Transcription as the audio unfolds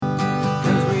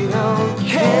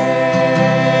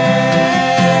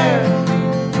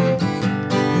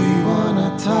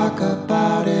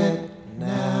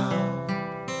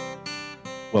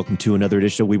welcome to another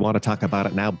edition of We Want to Talk About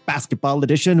It Now, Basketball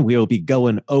Edition. We'll be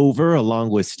going over, along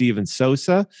with Steven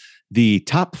Sosa, the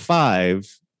top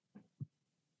 5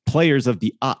 players of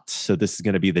the aughts. So this is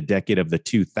going to be the decade of the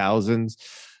 2000s.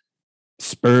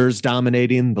 Spurs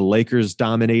dominating, the Lakers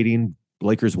dominating.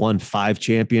 Lakers won 5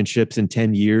 championships in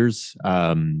 10 years.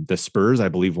 The Spurs, I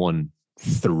believe, won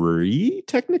 3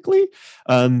 technically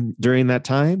during that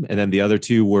time. And then the other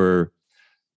 2 were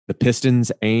the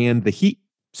Pistons and the Heat.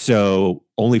 So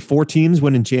only 4 teams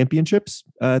winning championships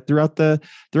throughout the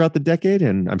decade.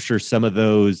 And I'm sure some of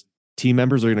those team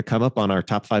members are going to come up on our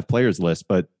top 5 players list.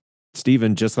 But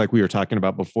Steven, just like we were talking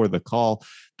about before the call,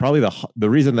 probably the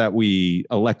reason that we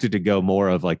elected to go more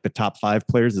of like the top 5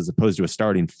 players as opposed to a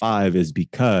starting 5 is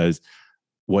because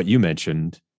what you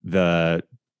mentioned, the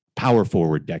power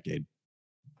forward decade.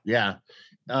 Yeah.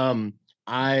 I'm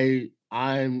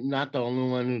not the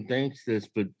only one who thinks this,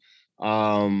 but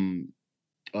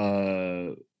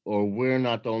or we're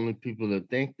not the only people that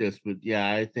think this, but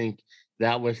yeah, I think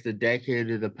that was the decade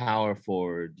of the power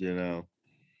forward, you know.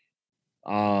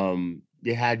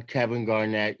 You had Kevin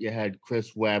Garnett, you had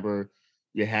Chris Webber,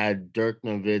 you had Dirk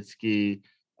Nowitzki,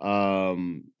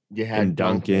 you had and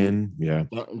Duncan, yeah.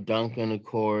 Duncan, of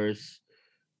course.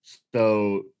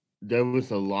 So there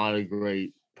was a lot of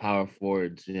great power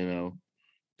forwards, you know.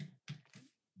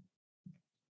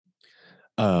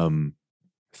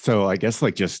 So I guess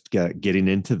like just getting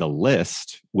into the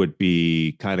list would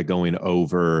be kind of going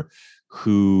over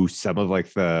who some of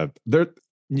like I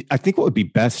think what would be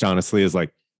best, honestly, is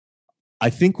like,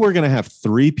 I think we're going to have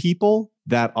 3 people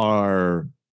that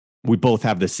we both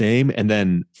have the same. And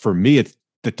then for me, it's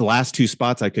the last 2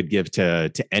 spots I could give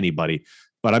to anybody,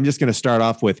 but I'm just going to start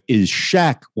off with, is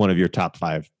Shaq one of your top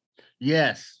 5?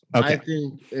 Yes. Okay. I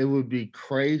think it would be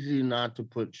crazy not to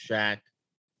put Shaq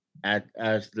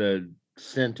as the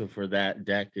center for that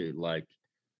decade. Like,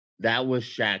 that was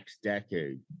Shaq's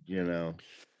decade, you know.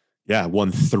 Yeah,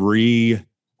 won 3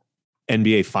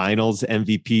 NBA Finals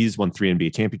MVPs, won 3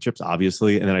 NBA championships,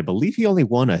 obviously, and then I believe he only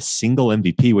won a single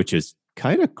MVP, which is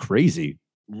kind of crazy.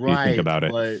 Right, you think about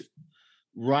it. But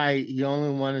right, he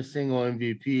only won a single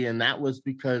MVP, and that was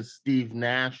because Steve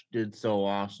Nash did so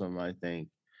awesome, I think.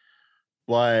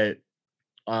 But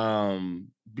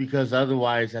because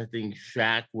otherwise, I think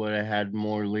Shaq would have had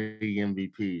more league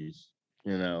MVPs,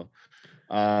 you know.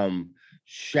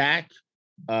 Shaq,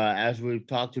 as we've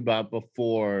talked about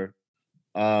before,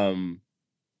 in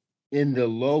the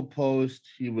low post,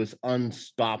 he was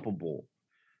unstoppable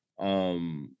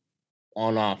on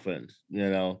offense, you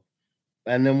know.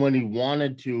 And then when he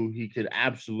wanted to, he could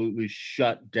absolutely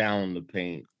shut down the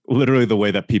paint. Literally, the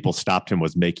way that people stopped him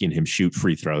was making him shoot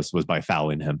free throws, was by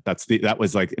fouling him. That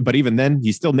was like, but even then,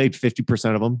 he still made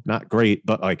 50% of them. Not great,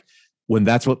 but like when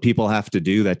that's what people have to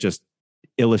do, that just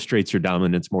illustrates your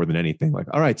dominance more than anything. Like,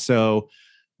 all right, so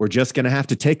we're just going to have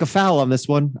to take a foul on this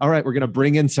one. All right, we're going to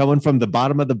bring in someone from the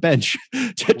bottom of the bench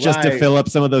just to fill up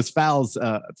some of those fouls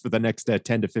for the next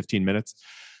 10 to 15 minutes.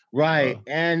 Right.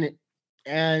 And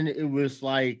it was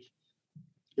like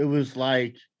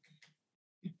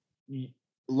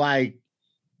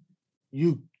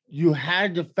you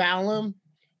had to foul him,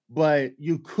 but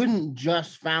you couldn't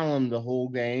just foul him the whole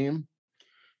game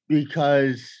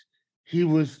because he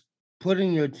was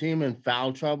putting your team in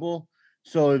foul trouble.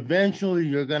 So eventually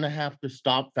you're going to have to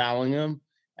stop fouling him,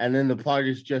 and then the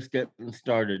party's just getting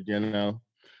started, you know?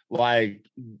 Like,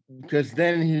 because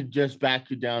then he'd just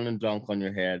back you down and dunk on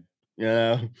your head, you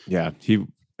know? Yeah,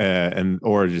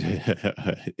 or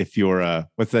if you're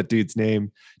what's that dude's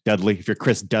name? Dudley. If you're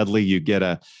Chris Dudley, you get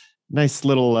a nice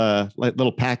little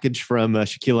package from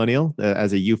Shaquille O'Neal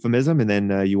as a euphemism, and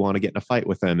then you want to get in a fight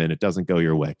with him, and it doesn't go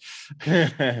your way.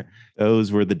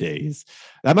 Those were the days.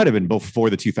 That might have been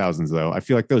before the 2000s, though. I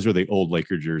feel like those were the old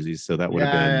Laker jerseys, so that would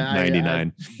have been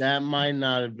 99. That might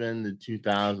not have been the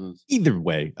 2000s. Either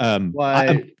way,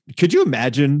 could you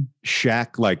imagine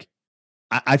Shaq? Like,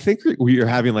 I think we are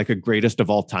having like a greatest of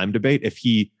all time debate if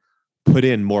he put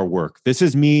in more work. This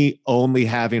is me only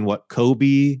having what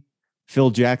Kobe, Phil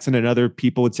Jackson, and other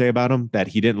people would say about him, that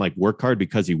he didn't like work hard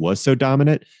because he was so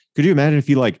dominant. Could you imagine if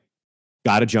he like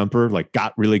got a jumper, like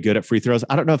got really good at free throws?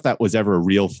 I don't know if that was ever a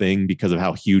real thing because of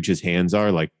how huge his hands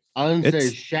are. Like, I would say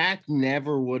Shaq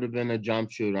never would have been a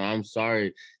jump shooter. I'm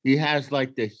sorry. He has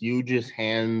like the hugest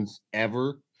hands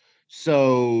ever.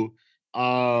 So,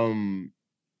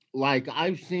 like,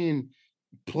 I've seen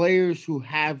players who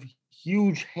have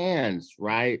huge hands,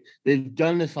 right? They've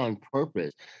done this on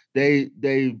purpose. They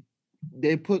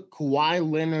put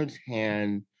Kawhi Leonard's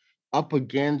hand up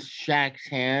against Shaq's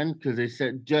hand because they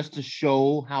said just to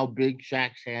show how big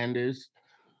Shaq's hand is.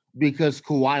 because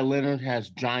Kawhi Leonard has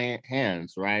giant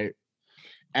hands, right?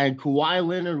 And Kawhi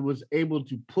Leonard was able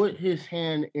to put his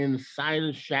hand inside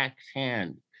of Shaq's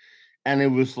hand. And it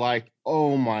was like,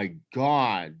 oh my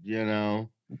God, Giant.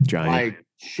 like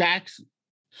Shaq's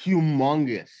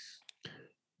humongous.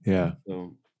 Yeah.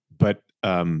 So, But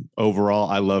overall,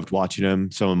 I loved watching him.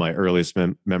 Some of my earliest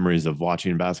memories of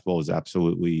watching basketball was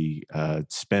absolutely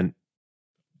spent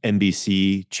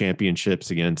NBC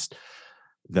championships against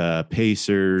the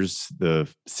Pacers,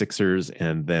 the Sixers,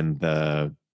 and then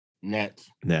the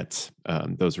Nets.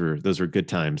 Those were good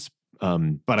times.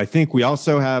 But I think we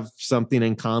also have something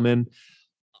in common.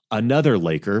 Another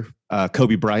Laker,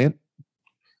 Kobe Bryant.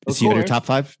 Is he in your top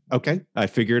 5? Okay, I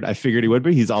figured he would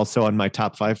be. He's also on my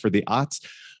top 5 for the aughts.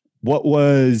 What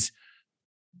was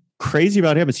crazy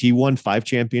about him is he won 5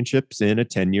 championships in a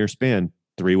 10-year span.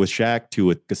 3 with Shaq, 2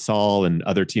 with Gasol and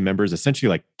other team members, essentially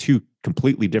like 2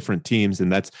 completely different teams.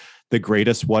 And that's the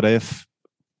greatest what if.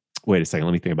 Wait a second.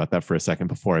 Let me think about that for a second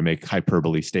before I make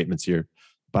hyperbole statements here.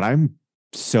 But I'm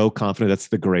so confident that's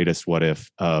the greatest what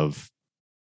if of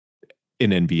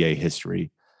in NBA history.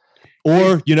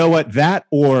 Or you know what? That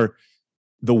or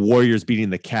the Warriors beating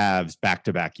the Cavs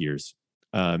back-to-back years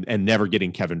and never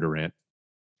getting Kevin Durant.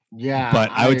 Yeah.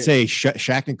 But I would say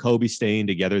Shaq and Kobe staying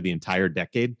together the entire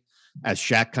decade. As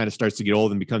Shaq kind of starts to get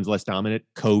old and becomes less dominant,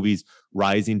 Kobe's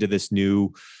rising to this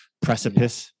new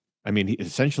precipice. I mean,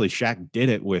 essentially Shaq did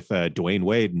it with Dwayne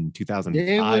Wade in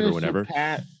 2005 or whatever.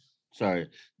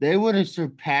 They would have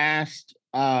surpassed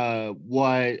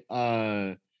what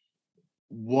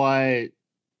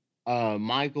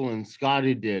Michael and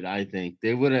Scottie did. I think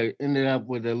they would have ended up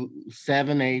with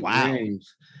 7-8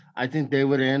 rings. I think they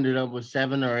would have ended up with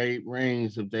 7 or 8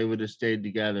 rings if they would have stayed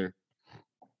together.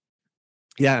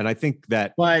 Yeah, and I think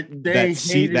that, but they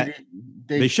should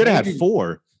have had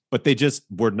 4, but they just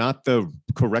were not the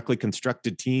correctly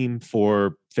constructed team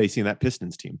for facing that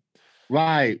Pistons team.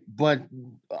 Right, but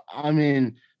I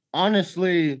mean,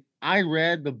 honestly, I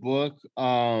read the book,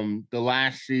 The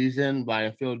Last Season by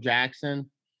Phil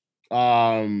Jackson,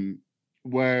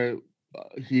 where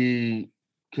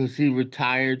because he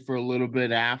retired for a little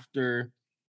bit after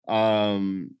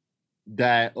that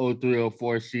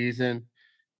 03-04 season.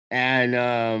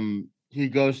 And he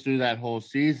goes through that whole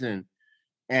season.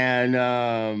 And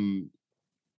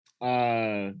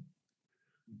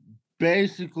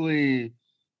basically,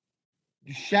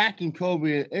 Shaq and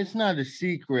Kobe, it's not a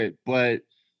secret, but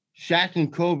Shaq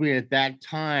and Kobe at that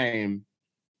time,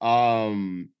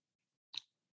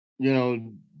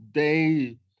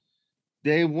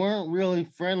 they weren't really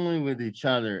friendly with each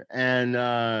other. And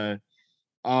I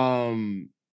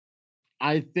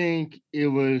think there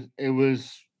were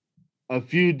a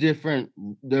few different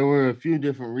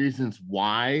reasons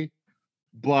why,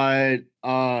 but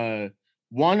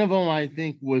one of them I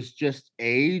think was just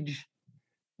age.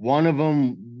 One of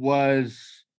them was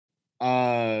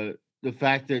the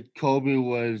fact that Kobe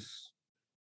was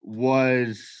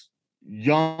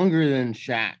younger than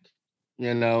Shaq,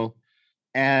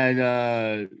 and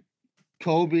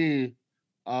Kobe,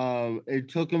 it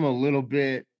took him a little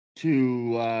bit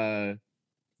to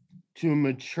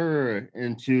mature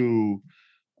into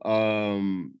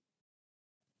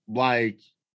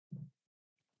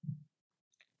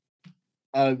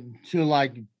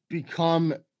to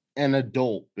become an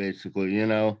adult, basically,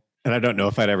 And I don't know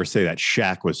if I'd ever say that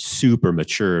Shaq was super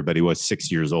mature, but he was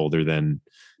 6 years older than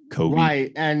Kobe.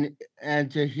 Right. And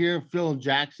to hear Phil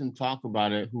Jackson talk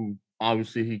about it, who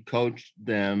obviously he coached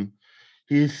them,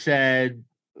 he said,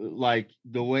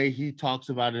 the way he talks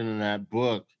about it in that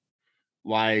book,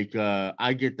 I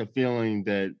get the feeling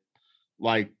that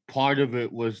part of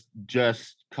it was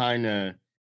just kind of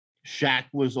Shaq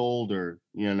was older,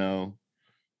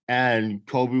 and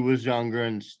Kobe was younger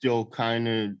and still kind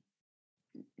of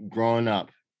growing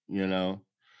up,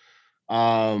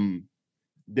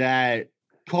 that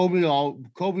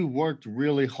Kobe worked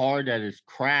really hard at his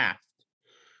craft,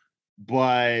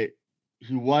 but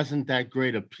he wasn't that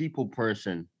great a people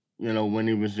person, when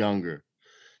he was younger.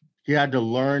 He had to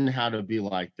learn how to be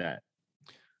like that.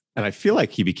 And I feel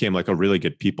like he became a really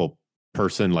good people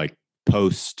person,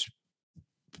 post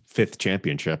 5th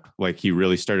championship. He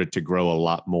really started to grow a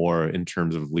lot more in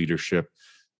terms of leadership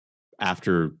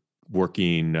after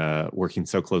working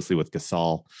so closely with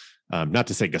Gasol. Not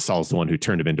to say Gasol's the one who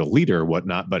turned him into a leader or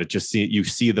whatnot, but you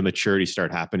see the maturity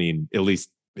start happening, at least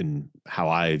in how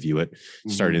I view it,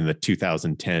 starting in the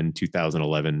 2010,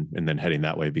 2011, and then heading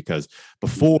that way. Because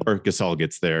before Gasol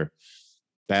gets there,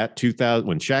 that 2000,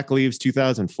 when Shaq leaves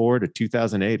 2004 to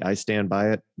 2008, I stand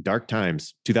by it. Dark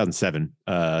times, 2007.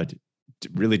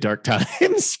 really dark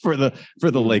times for the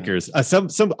Lakers.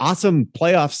 Some awesome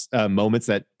playoffs moments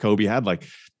that Kobe had, like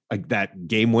that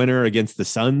game winner against the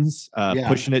Suns,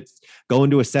 pushing it,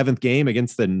 going to a 7th game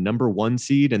against the number 1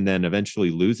 seed, and then eventually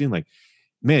losing. Like,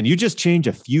 man, you just change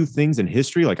a few things in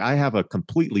history. Like, I have a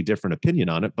completely different opinion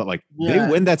on it, but like they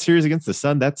win that series against the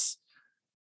Sun. That's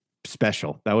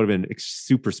special. That would have been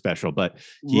super special. But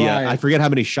he, I forget how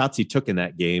many shots he took in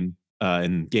that game,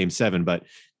 in game 7, but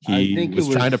he was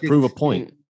trying to prove a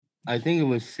point. I think it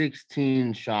was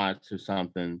 16 shots or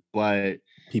something, but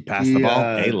he passed the ball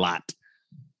a lot.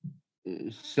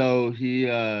 So he,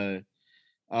 and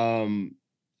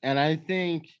I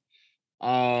think,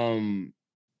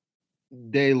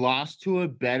 they lost to a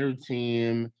better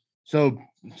team. So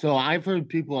I've heard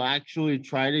people actually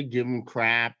try to give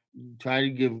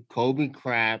Kobe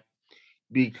crap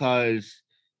because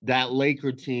that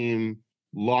Laker team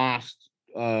lost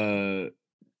a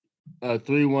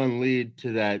 3-1 lead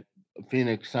to that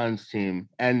Phoenix Suns team.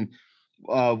 And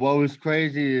what was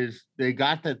crazy is they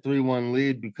got that 3-1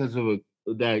 lead because of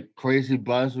that crazy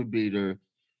buzzer beater,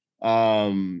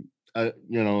 against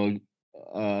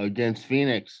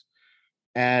Phoenix.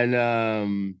 And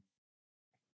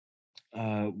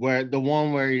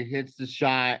where he hits the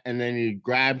shot and then he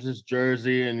grabs his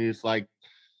jersey and he's like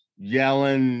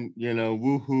yelling,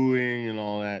 woohooing and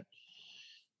all that.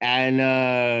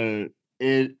 And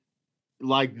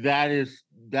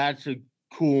that's a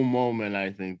cool moment.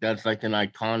 I think that's like an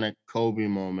iconic Kobe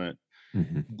moment.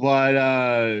 Mm-hmm. But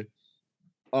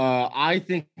I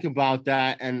think about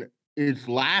that, and it's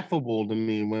laughable to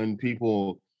me when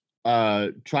people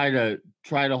try to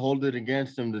hold it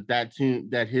against him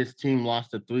that his team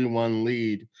lost a 3-1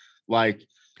 lead. Like,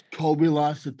 Kobe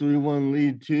lost a 3-1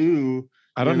 lead too.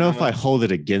 I don't know if I hold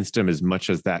it against him as much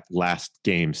as that last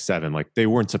game 7. Like, they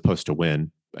weren't supposed to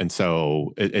win. And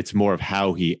so it's more of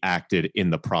how he acted in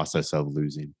the process of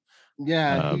losing.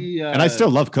 Yeah. And I still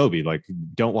love Kobe. Like,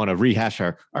 don't want to rehash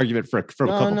our argument from a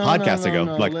couple podcasts ago.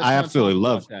 Like, I absolutely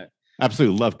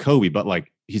love Kobe, but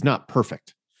like, he's not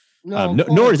perfect.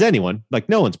 Nor is anyone. Like,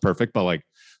 no one's perfect, but like,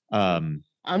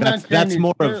 that's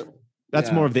more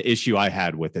of the issue I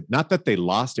had with it. Not that they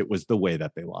lost, it was the way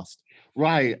that they lost.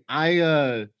 Right.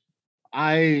 I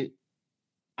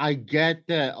get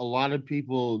that a lot of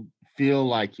people feel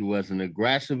like he wasn't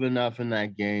aggressive enough in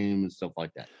that game and stuff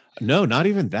like that. No, not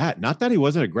even that. Not that he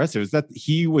wasn't aggressive. It's that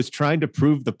he was trying to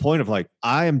prove the point of like,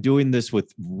 I am doing this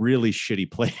with really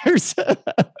shitty players.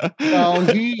 Well,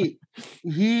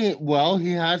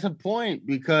 he has a point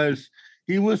because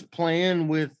he was playing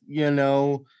with,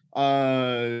 then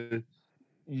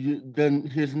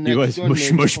his next. He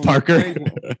was Mush Parker.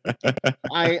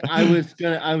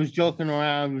 I was joking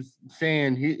around. I was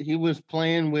saying he was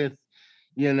playing with,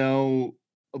 a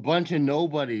bunch of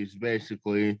nobodies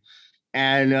basically,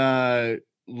 and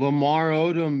Lamar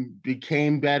Odom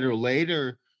became better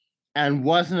later, and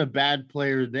wasn't a bad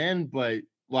player then, but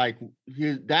like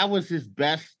that was his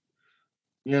best.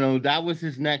 That was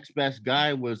his next best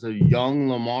guy, was a young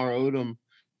Lamar Odom,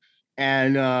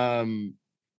 and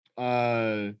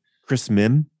Chris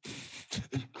Mim.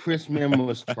 Chris Mim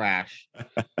was trash.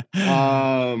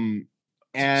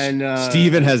 And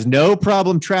Steven has no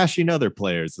problem trashing other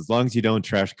players as long as you don't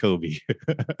trash Kobe.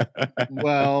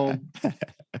 Well,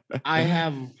 I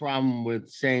have a problem with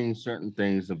saying certain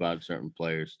things about certain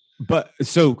players. But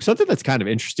so something that's kind of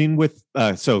interesting with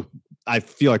so I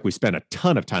feel like we spent a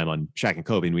ton of time on Shaq and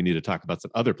Kobe, and we need to talk about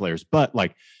some other players. But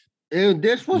like,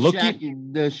 this was the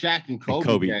Shaq and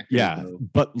Kobe decade, yeah. though.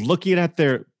 But looking at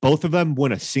both of them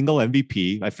win a single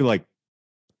MVP, I feel like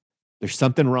there's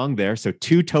something wrong there. So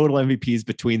 2 total MVPs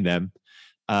between them.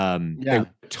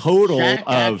 Total Shaq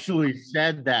of actually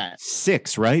said that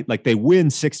 6, right? Like, they win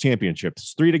 6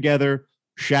 championships, 3 together.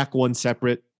 Shaq 1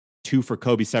 separate, 2 for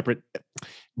Kobe separate.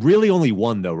 Really only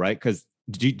 1 though, right? Because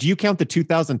do you count the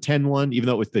 2010 one, even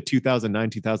though it was the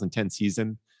 2009-2010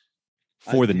 season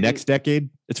for the next decade?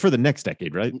 It's for the next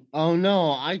decade, right? Oh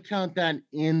no, I count that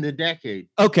in the decade.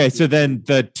 Okay, so then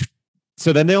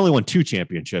they only won 2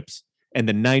 championships, and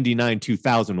the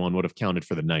 99-2000 one would have counted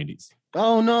for the 90s.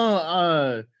 Oh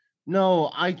no,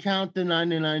 no, I count the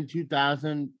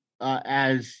 99-2000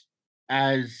 as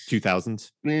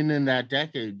 2000s being in that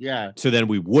decade. Yeah. So then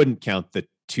we wouldn't count the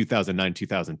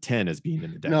 2009-2010 as being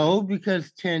in the decade. No,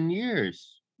 because 10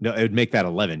 years. No, it would make that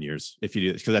 11 years if you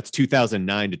do this, because that's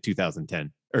 2009 to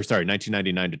 2010, or sorry,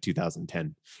 1999 to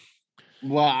 2010.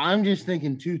 Well, I'm just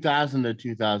thinking 2000 to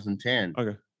 2010.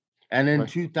 Okay. And in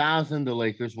 2000, the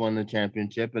Lakers won the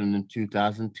championship, and in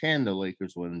 2010, the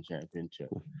Lakers won the championship.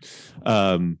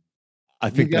 I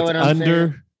think that's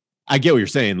under. I get what you're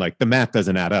saying. Like the math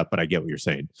doesn't add up, but I get what you're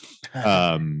saying.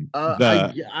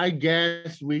 I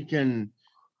guess we can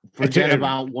forget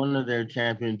about one of their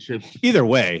championships. Either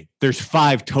way, there's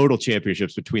 5 total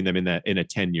championships between them in a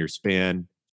 10-year span.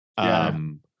 Yeah.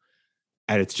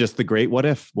 And it's just the great what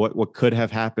if, what could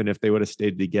have happened if they would have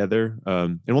stayed together.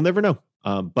 And we'll never know.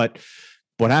 But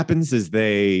what happens is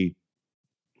they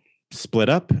split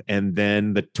up, and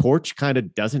then the torch kind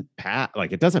of doesn't pass.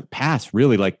 Like it doesn't pass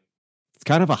really. Like it's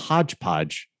kind of a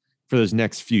hodgepodge for those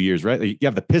next few years, right? You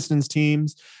have the Pistons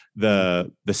teams,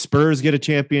 the Spurs get a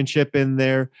championship in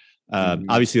there.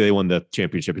 Obviously they won the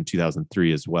championship in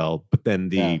 2003 as well, but then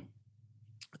the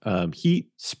Heat,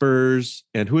 Spurs,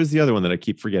 and who is the other one that I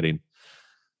keep forgetting?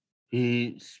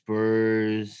 Heat,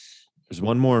 Spurs. There's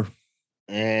one more.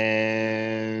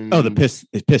 And the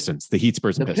Pistons, the Heat,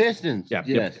 Spurs, and Pistons. Yeah,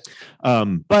 yes.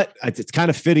 Yep. But it's kind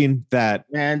of fitting that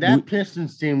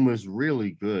Pistons team was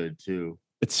really good too.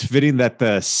 It's fitting that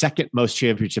the second most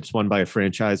championships won by a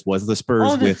franchise was the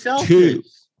Spurs with Celtics. 2.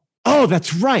 Oh,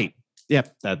 that's right.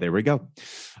 Yep. There we go.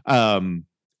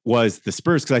 Was the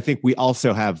Spurs, because I think we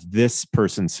also have this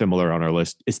person similar on our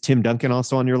list. Is Tim Duncan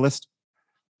also on your list?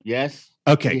 Yes.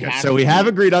 Okay, good. So we have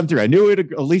agreed on 3. I knew we'd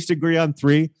at least agree on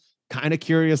 3. Kind of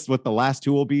curious what the last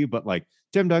 2 will be, but like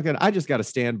Tim Duncan, I just got to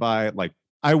stand by. Like,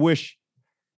 I wish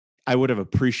I would have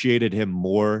appreciated him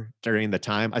more during the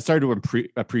time. I started to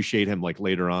appreciate him like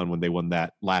later on when they won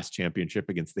that last championship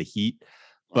against the Heat.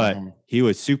 But he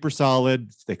was super solid.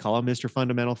 They call him Mr.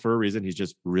 Fundamental for a reason. He's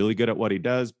just really good at what he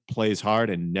does, plays hard,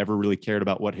 and never really cared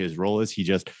about what his role is. He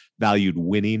just valued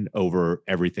winning over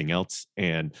everything else.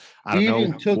 And I don't know. He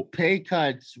even took pay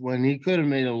cuts when he could have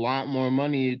made a lot more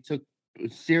money. He took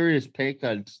serious pay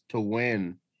cuts to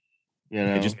win. You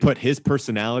know, just put his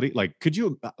personality. Like, could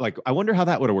you I wonder how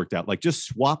that would have worked out. Like, just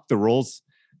swap the roles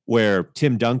where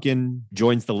Tim Duncan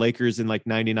joins the Lakers in like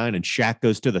 99 and Shaq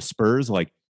goes to the Spurs.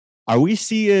 Like, are we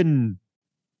seeing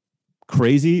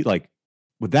crazy? Like,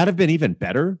 would that have been even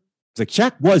better? It's like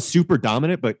Shaq was super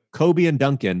dominant, but Kobe and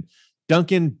Duncan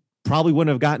probably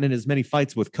wouldn't have gotten in as many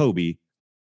fights with Kobe,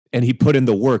 and he put in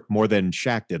the work more than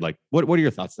Shaq did. Like, what are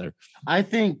your thoughts there? I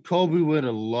think Kobe would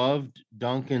have loved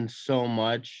Duncan so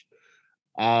much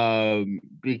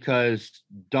because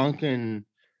Duncan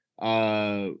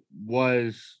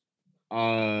was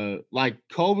like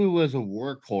Kobe was a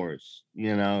workhorse,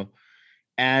 you know.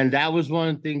 And that was one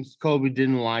of the things Kobe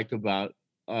didn't like about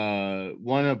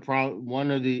one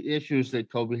of the issues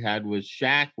that Kobe had with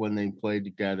Shaq when they played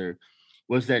together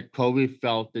was that Kobe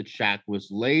felt that Shaq was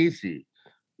lazy,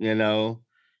 you know,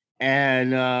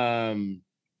 and that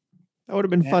would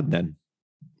have been fun then.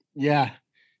 Yeah,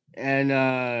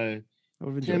 and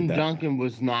Tim Duncan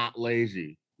was not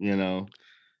lazy, you know.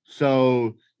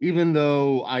 So even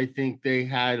though I think they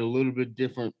had a little bit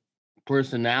different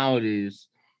personalities,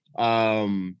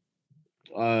 Kobe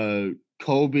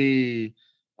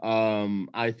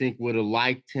I think would have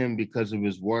liked him because of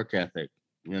his work ethic,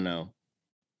 you know.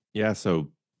 Yeah,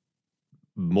 so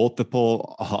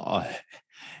multiple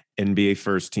NBA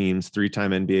first teams,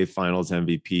 3-time NBA Finals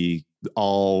MVP,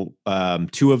 all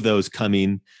 2 of those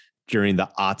coming during the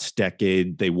aughts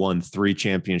decade. They won 3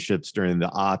 championships during the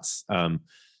aughts.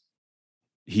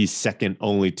 He's second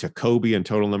only to Kobe in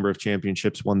total number of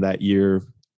championships won that year.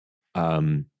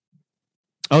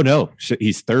 Oh no,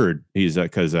 he's third. He's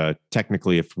because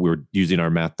technically, if we're using our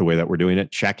math the way that we're doing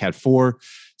it, Shaq had 4,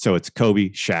 so it's Kobe,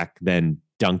 Shaq, then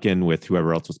Duncan with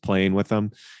whoever else was playing with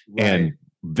them, right. And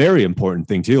very important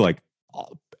thing too, like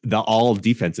the all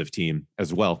defensive team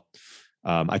as well.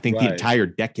 I think the entire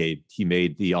decade he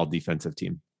made the all defensive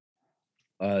team.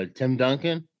 Tim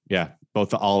Duncan, yeah,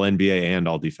 both the all NBA and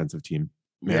all defensive team.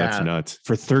 Man, that's nuts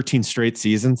for 13 straight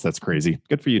seasons. That's crazy.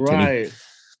 Good for you, Timmy.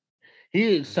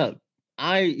 He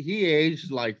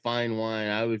aged like fine wine.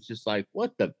 I was just like,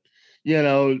 what the, you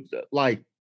know, like,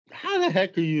 how the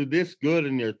heck are you this good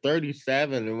and you're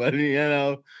 37 and what, you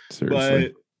know?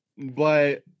 Seriously.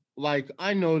 But like,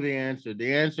 I know the answer.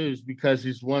 The answer is because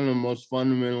he's one of the most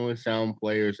fundamentally sound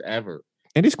players ever.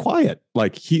 And he's quiet.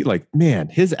 Man,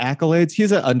 his accolades,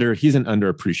 he's an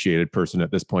underappreciated person at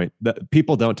this point.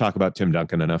 People don't talk about Tim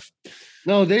Duncan enough.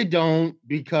 No, they don't,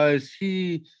 because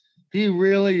he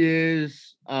really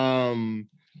is one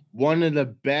of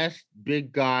the best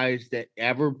big guys that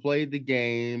ever played the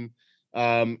game.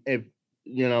 If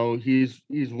you know, he's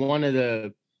one of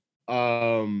the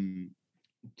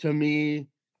to me,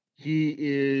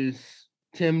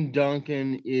 Tim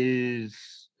Duncan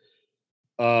is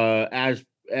as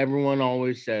everyone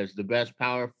always says, the best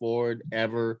power forward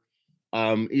ever.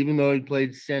 Even though he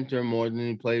played center more than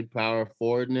he played power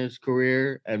forward in his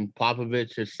career, and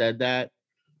Popovich has said that.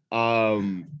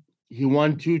 he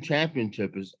won 2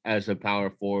 championships as a power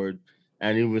forward,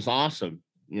 and he was awesome,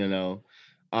 you know.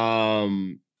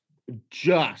 Um,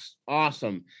 just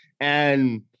awesome.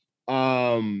 And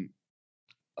um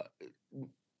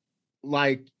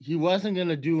like he wasn't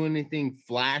gonna do anything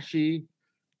flashy.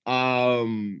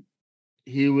 Um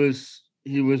he was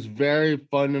very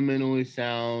fundamentally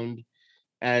sound,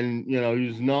 and he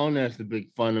was known as the big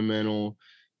fundamental,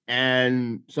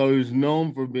 and so he was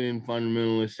known for being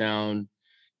fundamentally sound.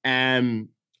 And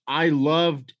I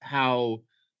loved how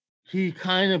he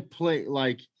kind of played,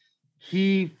 like,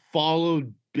 he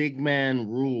followed big man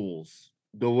rules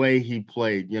the way he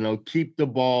played, keep the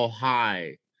ball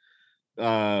high,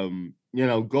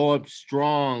 go up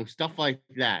strong, stuff like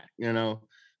that.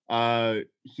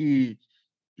 He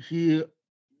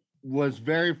was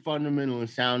very fundamentally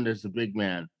sound as a big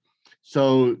man.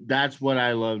 So that's what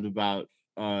I loved about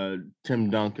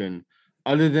Tim Duncan.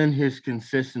 Other than his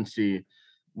consistency,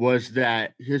 was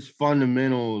that his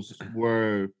fundamentals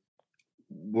were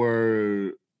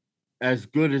as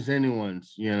good as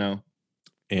anyone's.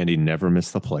 And he never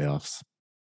missed the playoffs.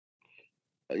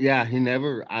 Yeah,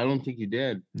 I don't think he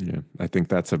did. Yeah, I think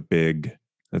that's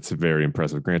very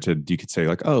impressive. Granted, you could say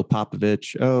like, oh,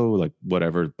 Popovich, oh, like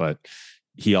whatever, but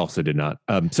he also did not.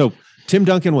 So Tim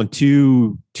Duncan won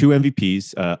two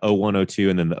MVPs, 01-02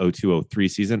 and then the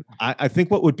 02-03 season. I think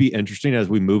what would be interesting as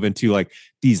we move into like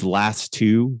these last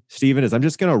two, Steven, is I'm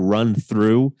just going to run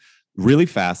through really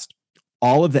fast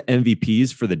all of the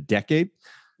MVPs for the decade,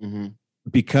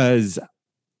 because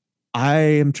I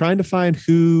am trying to find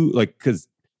who, like, because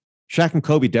Shaq and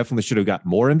Kobe definitely should have got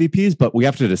more MVPs, but we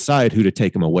have to decide who to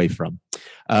take them away from.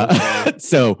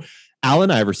 So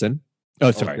Allen Iverson. Oh,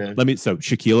 sorry. Okay. So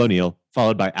Shaquille O'Neal,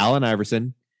 followed by Allen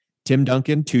Iverson, Tim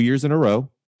Duncan 2 years in a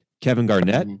row, Kevin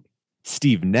Garnett,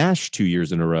 Steve Nash 2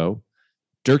 years in a row,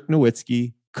 Dirk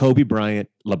Nowitzki, Kobe Bryant,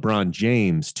 LeBron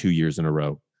James 2 years in a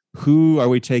row. Who are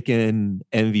we taking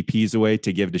MVPs away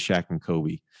to give to Shaq and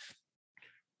Kobe?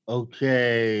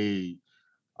 Okay.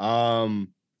 I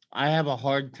have a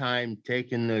hard time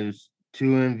taking those 2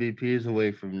 MVPs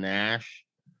away from Nash.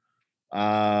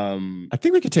 I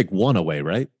think we could take one away,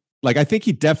 right? Like, I think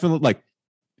he definitely, like,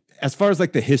 as far as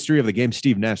like the history of the game,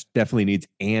 Steve Nash definitely needs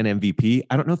an MVP.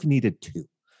 I don't know if he needed 2.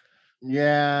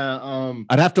 Yeah.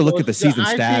 I'd have to look at the season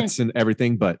stats and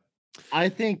everything, but I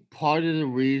think part of the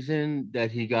reason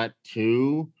that he got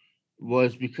 2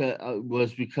 was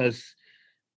because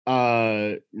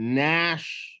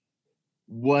Nash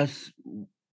was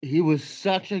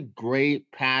such a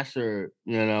great passer,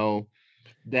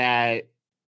 that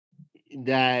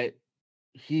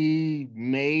he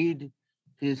made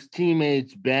his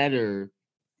teammates better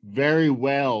very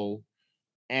well,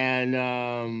 and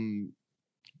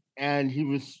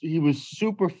he was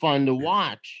super fun to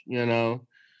watch.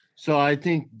 So I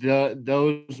think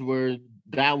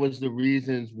that was the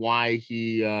reasons why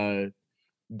he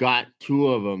got 2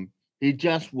 of them. It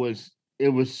was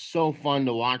so fun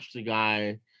to watch the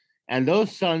guy, and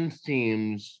those Suns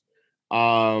teams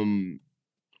are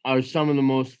some of the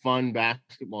most fun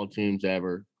basketball teams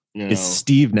ever. Is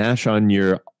Steve Nash on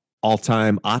your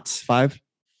all-time Otts 5?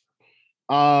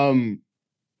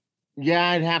 Yeah,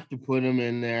 I'd have to put him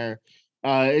in there.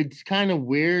 It's kind of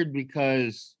weird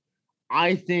because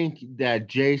I think that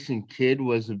Jason Kidd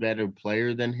was a better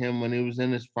player than him when he was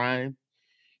in his prime,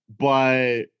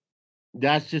 but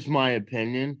that's just my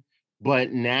opinion.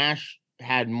 But Nash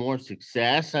had more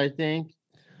success, I think.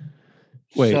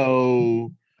 Wait,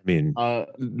 so I mean,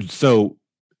 so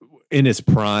in his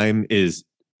prime, is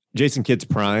Jason Kidd's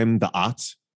prime the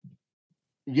Otts?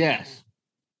 Yes.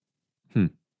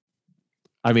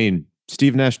 I mean,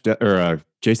 Steve Nash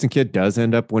Jason Kidd does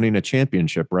end up winning a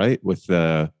championship, right, with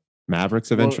the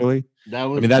Mavericks eventually.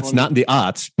 Well, that's not the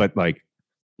Otts, but like,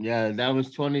 yeah, that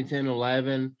was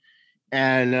 2010-11,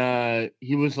 and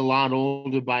he was a lot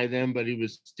older by then, but he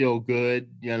was still good.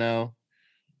 He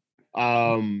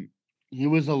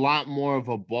was a lot more of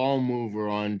a ball mover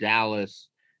on Dallas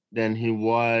than he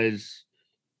was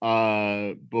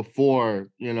before.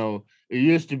 It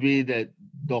used to be that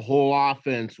the whole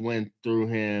offense went through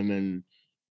him, and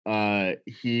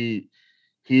he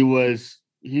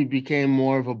became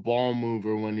more of a ball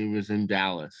mover when he was in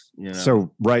Dallas.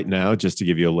 So right now, just to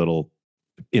give you a little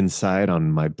insight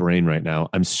on my brain right now,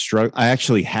 I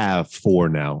actually have 4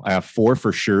 now. I have 4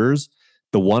 for sure's.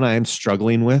 The one I am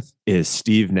struggling with is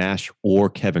Steve Nash or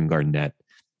Kevin Garnett.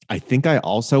 I think I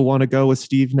also want to go with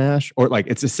Steve Nash, or like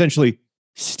it's essentially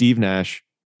Steve Nash,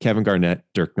 Kevin Garnett,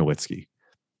 Dirk Nowitzki.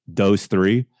 Those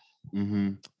 3.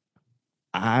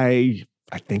 I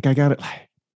think I got it.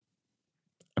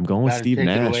 I'm going with Steve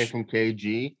Nash. Away from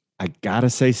KG. I gotta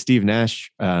say Steve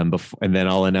Nash, before, and then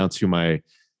I'll announce who my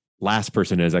last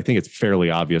person is. I think it's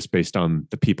fairly obvious based on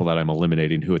the people that I'm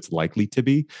eliminating who it's likely to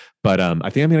be. But I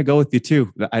think I'm going to go with you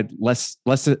too. I less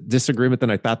disagreement than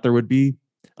I thought there would be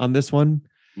on this one.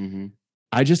 Mm-hmm.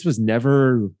 I just was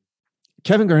never.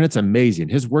 Kevin Garnett's amazing.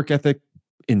 His work ethic,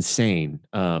 insane.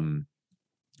 I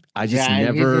just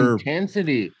never. His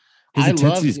intensity. His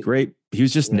intensity is great. He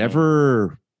was just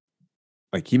never.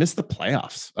 Like he missed the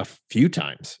playoffs a few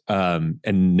times,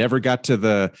 and never got to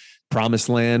the promised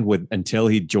land until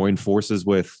he joined forces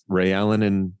with Ray Allen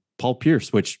and Paul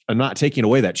Pierce, which I'm not taking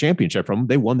away that championship from them.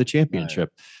 They won the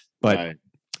championship, but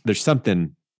there's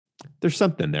something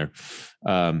there.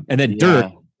 And then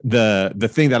Dirk, the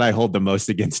thing that I hold the most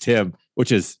against him,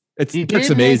 which is Dirk's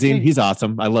amazing. He's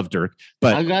awesome. I love Dirk,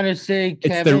 but I gotta say,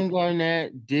 Kevin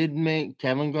Garnett did make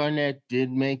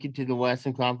it to the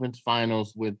Western Conference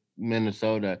Finals with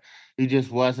Minnesota. He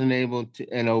just wasn't able to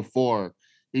in 2004.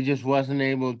 He just wasn't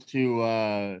able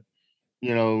to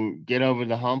get over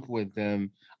the hump with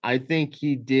them. I think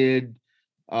he did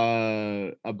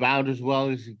about as well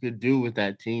as he could do with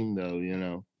that team,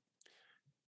 though.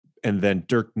 And then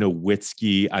Dirk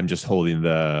Nowitzki, I'm just holding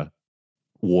the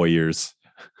Warriors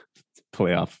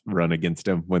playoff run against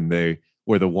him when they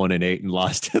were the 1-8 and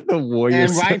lost to the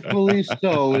Warriors. And rightfully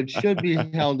so. It should be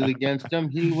held against him.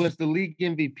 He was the league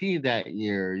MVP that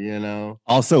year,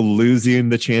 Also losing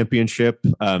the championship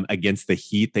against the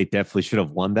Heat. They definitely should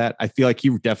have won that. I feel like he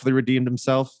definitely redeemed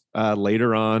himself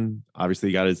later on. Obviously,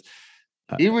 he got his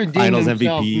he redeemed finals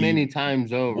himself MVP many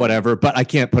times over. Whatever, but I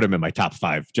can't put him in my top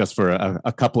 5 just for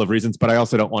a couple of reasons. But I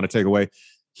also don't want to take away.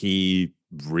 He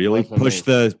really pushed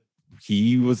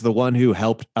he was the one who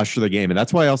helped usher the game. And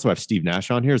that's why I also have Steve Nash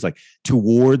on here, is like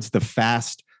towards the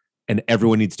fast, and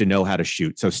everyone needs to know how to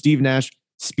shoot. So Steve Nash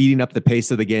speeding up the pace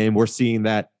of the game. We're seeing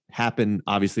that happen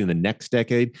obviously in the next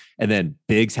decade. And then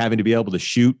bigs having to be able to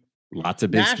shoot lots of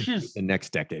bigs in the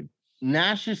next decade.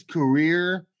 Nash's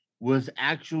career was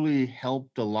actually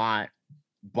helped a lot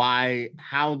by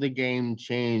how the game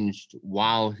changed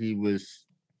while he was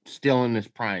still in his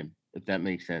prime, if that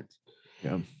makes sense.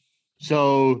 Yeah.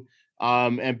 So,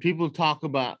 and people talk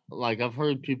about, like, I've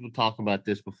heard people talk about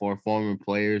this before, former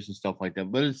players and stuff like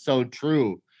that, but it's so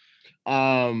true.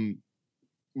 The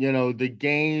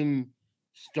game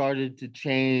started to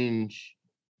change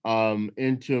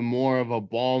into more of a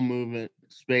ball movement,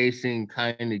 spacing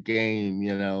kind of game,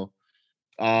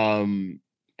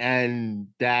 and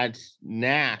that's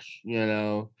Nash,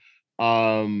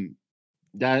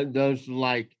 that those,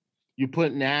 like, you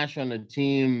put Nash on a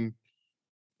team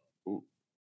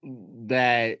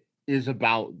that is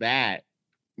about that,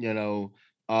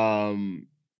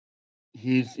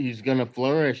 he's gonna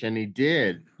flourish, and he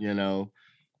did,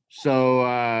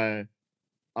 so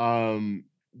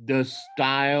the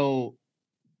style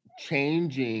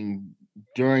changing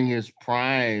during his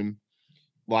prime,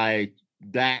 like,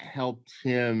 that helped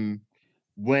him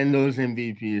win those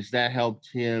MVPs. That helped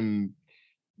him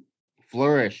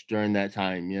flourish during that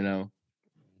time,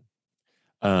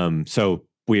 So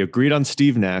we agreed on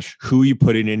Steve Nash. Who are you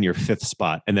putting in your 5th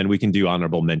spot? And then we can do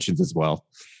honorable mentions as well.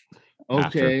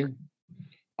 Okay.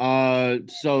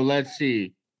 So let's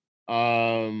see.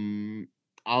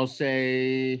 I'll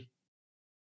say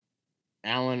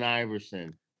Allen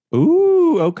Iverson.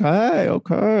 Ooh, okay.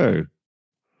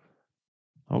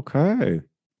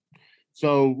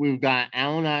 So we've got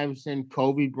Allen Iverson,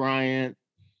 Kobe Bryant,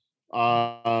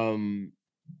 Allen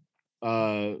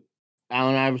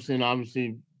Iverson,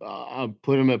 obviously, I'll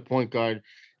put him at point guard.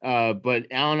 But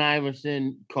Allen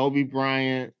Iverson, Kobe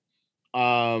Bryant,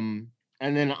 and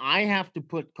then I have to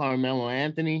put Carmelo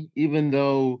Anthony, even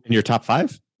though in your top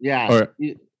 5. Yeah,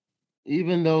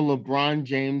 even though LeBron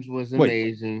James was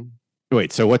amazing.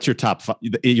 Wait, so what's your top 5?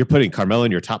 You're putting Carmelo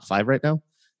in your top 5 right now?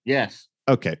 Yes.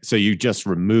 Okay, so you just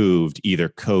removed either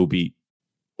Kobe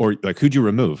or, like, who'd you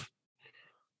remove?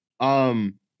 So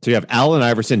you have Allen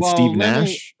Iverson, Steve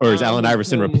Nash, or is Allen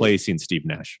Iverson replacing Steve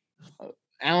Nash?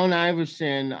 Allen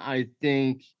Iverson, I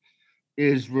think,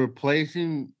 is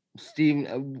replacing Steve.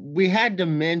 We had to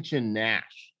mention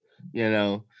Nash,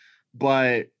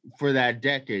 but for that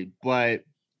decade. But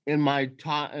in my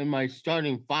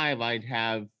starting 5, I'd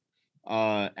have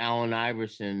Allen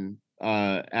Iverson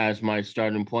as my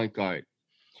starting point guard.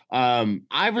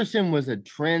 Iverson was a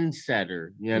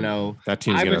trendsetter, That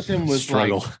team's Iverson was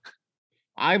struggle.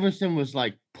 Iverson was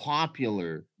like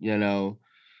popular, among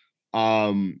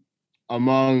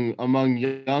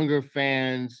younger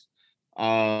fans.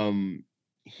 We've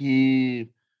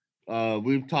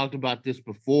talked about this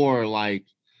before, like,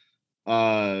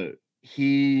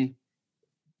 he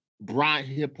brought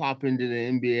hip hop into the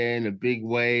NBA in a big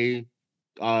way.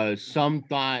 Some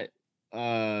thought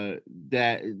that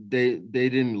they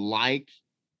didn't like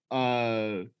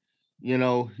uh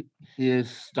his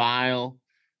style.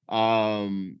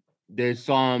 They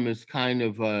saw him as kind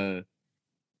of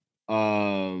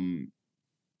um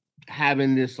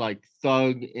having this like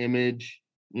thug image,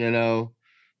 you know,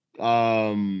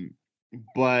 um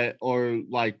but or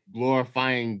like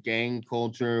glorifying gang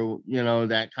culture,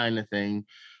 that kind of thing.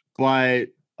 But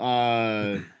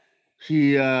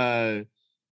he uh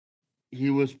he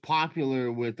was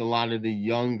popular with a lot of the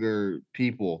younger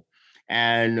people.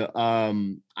 And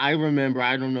I remember,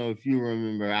 I don't know if you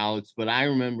remember, Alex, but I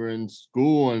remember in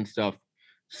school and stuff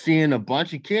seeing a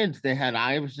bunch of kids. They had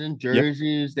Iverson Yep,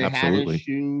 jerseys, they had his absolutely.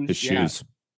 shoes. His Yeah. shoes.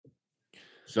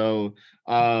 So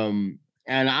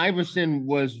and Iverson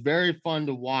was very fun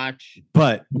to watch.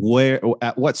 But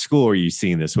at what school are you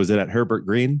seeing this? Was it at Herbert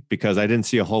Green? Because I didn't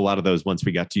see a whole lot of those once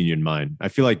we got to Union Mine. I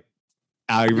feel like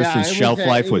Iverson's shelf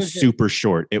life was super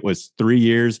short. It was 3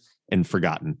 years and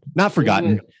forgotten. Not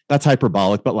forgotten. That's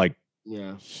hyperbolic, but like,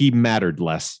 yeah, he mattered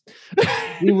less.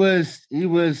 he was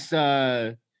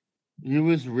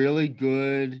really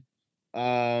good.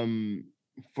 I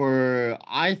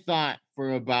thought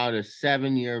for about a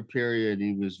 7-year period,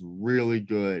 he was really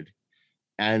good.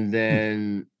 And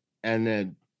then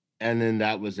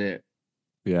that was it.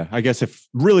 Yeah, I guess if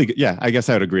really good, yeah, I guess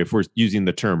I would agree. If we're using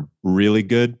the term really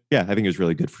good, yeah, I think it was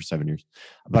really good for 7 years.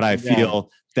 But I feel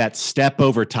that step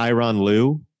over Tyronn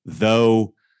Lue,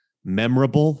 though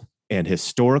memorable and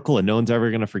historical, and no one's ever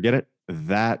going to forget it,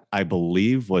 that I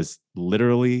believe was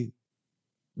literally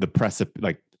the precipice.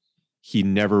 Like, he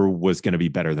never was going to be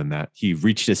better than that. He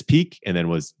reached his peak, and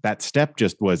then that step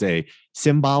just was a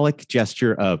symbolic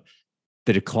gesture of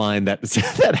the decline that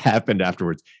that happened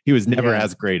afterwards. He was never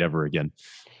as great ever again.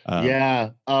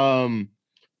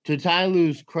 To Ty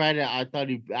Lue's credit, I thought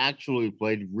he actually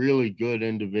played really good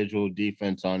individual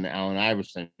defense on Allen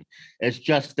Iverson. It's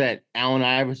just that Allen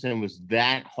Iverson was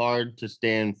that hard to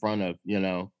stay in front of,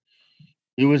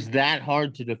 He was that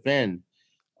hard to defend.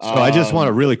 So I just want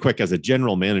to really quick, as a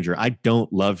general manager, I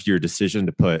don't love your decision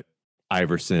to put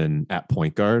Iverson at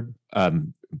point guard.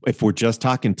 If we're just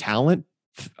talking talent,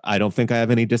 I don't think I have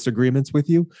any disagreements with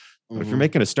you. But if you're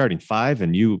making a starting five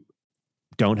and you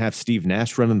don't have Steve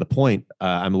Nash running the point,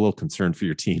 I'm a little concerned for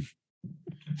your team.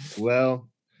 Well,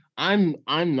 I'm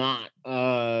not.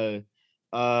 But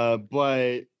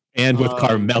and with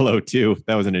Carmelo too,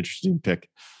 that was an interesting pick.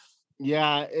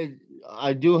 Yeah,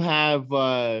 I do have.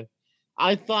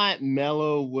 I thought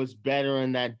Melo was better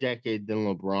in that decade than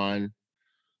LeBron.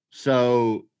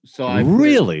 So I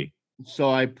really.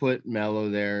 I put Melo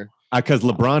there because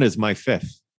LeBron is my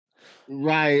fifth.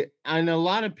 Right, and a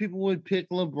lot of people would pick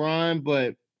LeBron,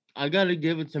 but I got to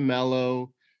give it to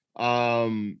Melo.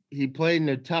 He played in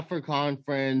a tougher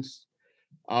conference,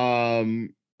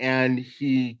 and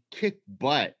he kicked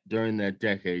butt during that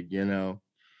decade. It's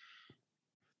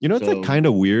like kind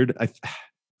of weird.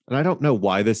 And I don't know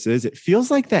why this is. It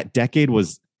feels like that decade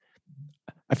was.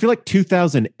 I feel like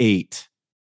 2008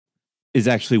 is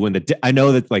actually when I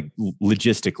know that like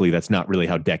logistically that's not really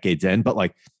how decades end, but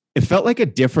like it felt like a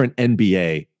different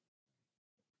NBA.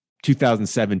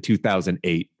 2007,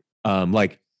 2008,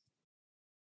 like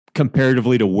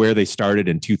comparatively to where they started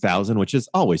in 2000, which is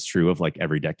always true of like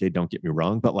every decade. Don't get me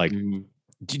wrong, but like,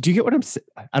 do you get what I'm saying?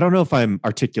 I don't know if I'm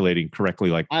articulating correctly.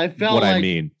 Like I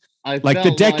mean. Like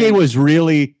the decade was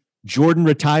really Jordan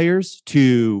retires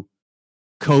to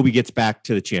Kobe gets back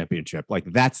to the championship. Like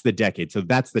that's the decade. So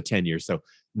that's the 10 years. So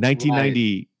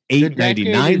 1998,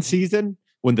 99 season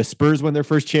when the Spurs won their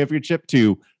first championship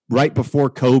to right before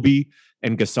Kobe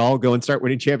and Gasol go and start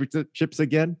winning championships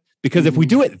again. Because if we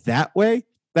do it that way,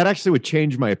 that actually would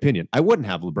change my opinion. I wouldn't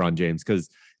have LeBron James because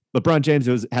LeBron James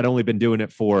had only been doing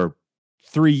it for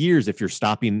 3 years if you're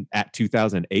stopping at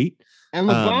 2008. And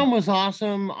LeBron was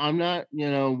awesome. I'm not,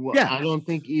 I don't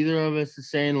think either of us is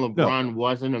saying LeBron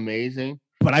wasn't amazing.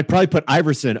 But I'd probably put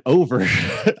Iverson over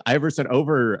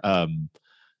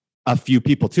a few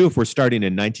people too if we're starting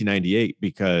in 1998,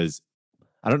 because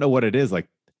I don't know what it is. Like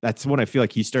that's when I feel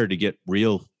like he started to get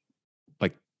real,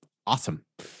 like awesome.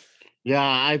 Yeah,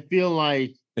 I feel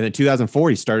like. And then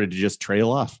 2004, he started to just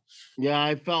trail off. Yeah,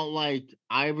 I felt like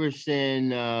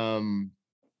Iverson.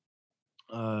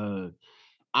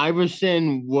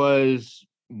 Iverson was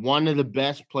one of the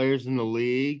best players in the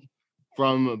league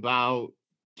from about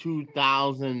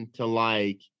 2000 to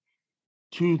like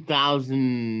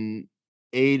 2008ish,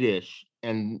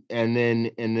 and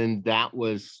then that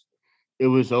was it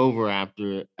was over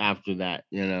after that.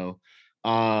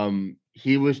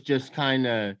 He was just kind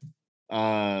of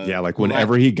Yeah, like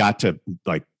whenever he got to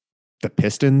like the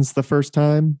Pistons the first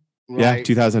time. Right. Yeah,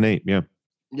 2008. Yeah.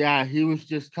 Yeah, he was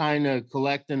just kind of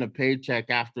collecting a paycheck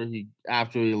after he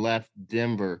left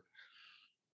Denver.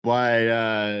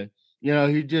 But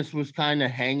he just was kind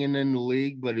of hanging in the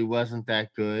league, but he wasn't that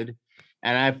good.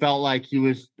 And I felt like he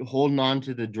was holding on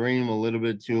to the dream a little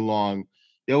bit too long.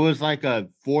 There was like a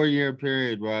 4-year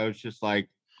period where I was just like,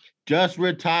 just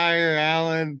retire,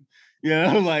 Allen.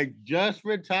 Like just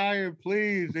retire,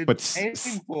 please. It's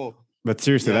painful. But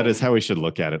seriously, that is how we should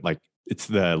look at it. Like it's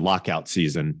the lockout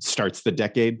season, starts the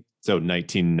decade. So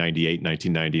 1998,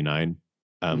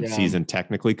 1999 season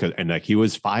technically. And like he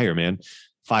was fire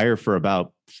for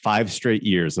about 5 straight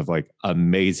years of like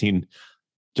amazing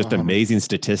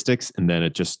statistics. And then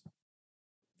it just,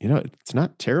 it's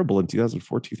not terrible in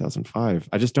 2004, 2005.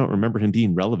 I just don't remember him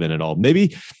being relevant at all.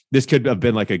 Maybe this could have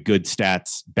been like a good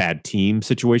stats, bad team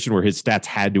situation where his stats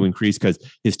had to increase because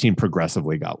his team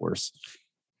progressively got worse.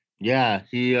 Yeah,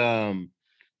 he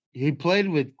played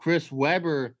with Chris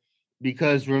Webber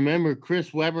because remember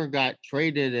Chris Webber got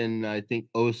traded in I think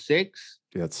 2006.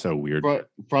 That's so weird.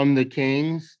 From the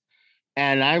Kings.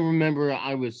 And I remember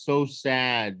I was so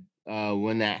sad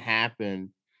when that happened.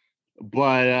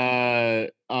 But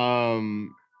gosh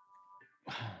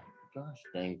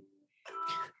dang. Is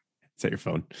that your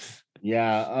phone?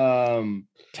 Yeah.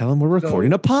 Tell him we're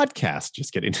recording a podcast.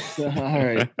 Just kidding. All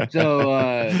right.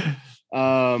 So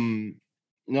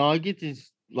no, I get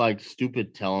these like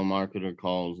stupid telemarketer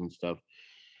calls and stuff.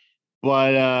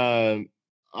 But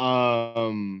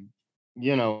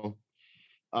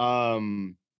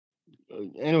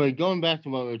anyway, going back to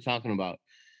what we were talking about.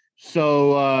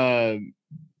 So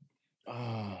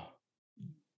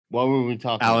what were we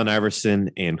talking Allen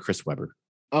Iverson and Chris Webber.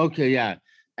 Okay, yeah.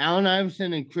 Allen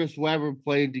Iverson and Chris Webber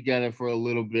played together for a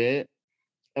little bit,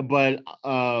 but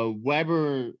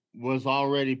Webber was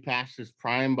already past his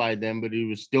prime by then, but he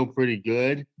was still pretty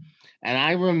good. And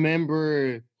I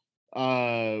remember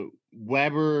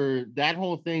Webber, that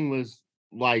whole thing was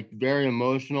like very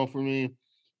emotional for me.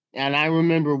 And I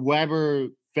remember Webber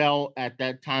felt at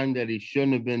that time that he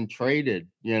shouldn't have been traded,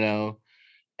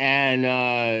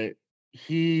 and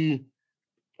he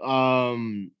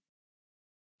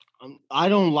I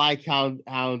don't like how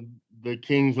the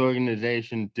Kings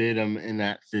organization did him in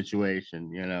that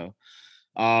situation,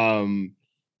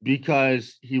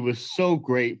 because he was so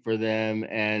great for them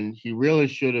and he really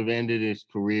should have ended his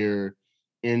career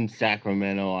in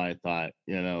Sacramento, I thought,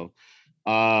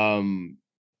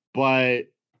 but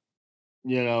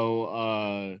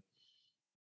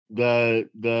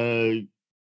the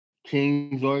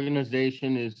Kings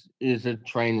organization is a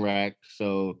train wreck.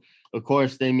 So of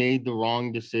course they made the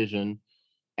wrong decision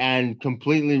and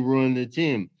completely ruined the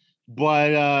team.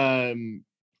 But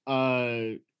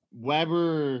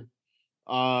Webber,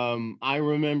 I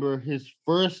remember his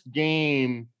first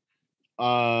game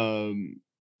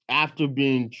after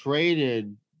being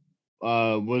traded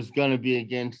was going to be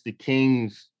against the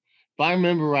Kings. If I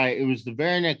remember right, it was the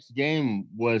very next game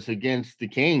was against the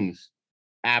Kings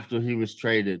after he was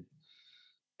traded.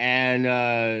 And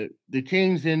the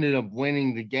Kings ended up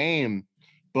winning the game,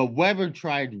 but Webber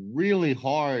tried really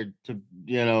hard to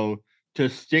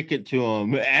stick it to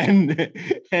him,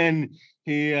 and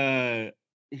he had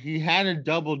a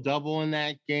double in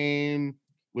that game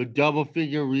with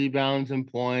double-figure rebounds and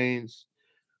points,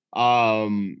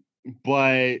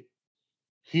 but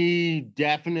he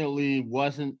definitely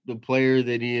wasn't the player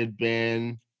that he had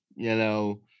been, when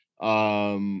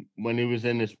he was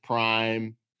in his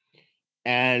prime.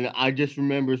 And I just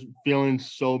remember feeling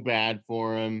so bad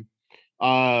for him.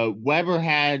 Webber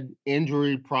had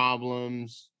injury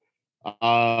problems,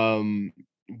 but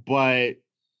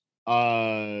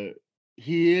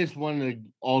he is one of the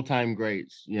all-time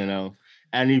greats,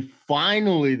 and he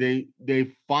finally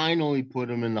they finally put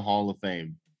him in the Hall of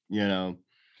Fame,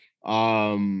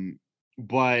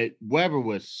 but Webber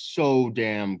was so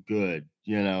damn good,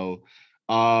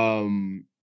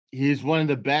 he's one of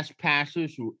the best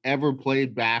passers who ever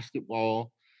played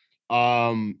basketball.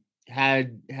 Had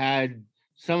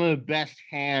some of the best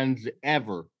hands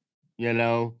ever.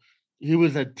 He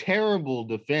was a terrible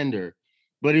defender,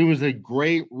 but he was a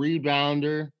great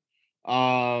rebounder.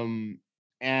 And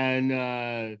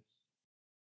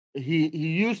he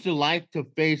used to like to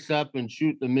face up and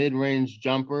shoot the mid-range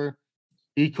jumper.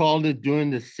 He called it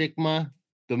doing the Sigma,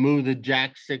 the move that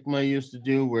Jack Sigma used to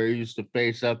do, where he used to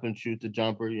face up and shoot the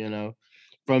jumper,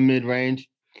 from mid-range.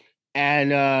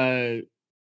 And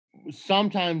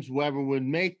sometimes Webber would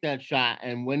make that shot,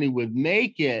 and when he would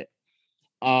make it,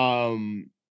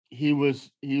 he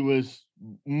was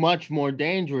much more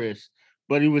dangerous.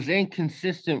 but he was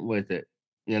inconsistent with it,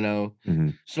 you know.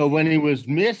 Mhm. So when he was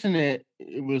missing it,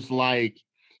 it was like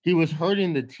he was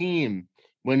hurting the team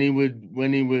when he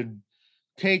would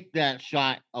take that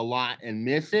shot a lot and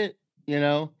miss it, you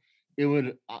know. It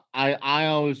would I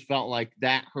always felt like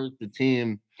that hurt the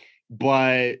team.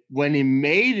 But when he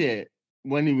made it,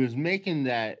 when he was making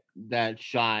that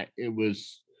shot, it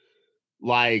was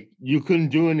like you couldn't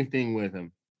do anything with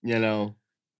him, you know.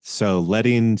 So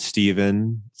letting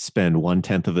Steven spend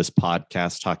 1/10 of this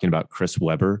podcast talking about Chris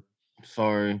Webber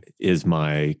Sorry. is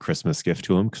my Christmas gift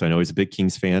to him because I know he's a big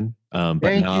Kings fan. But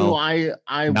Thank you. now I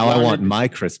want my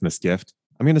Christmas gift.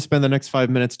 I'm going to spend the next 5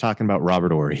 minutes talking about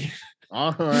Robert Horry.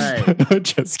 All right.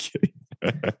 Just kidding.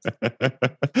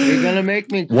 You're gonna make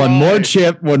me cry. One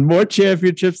more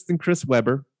championships than Chris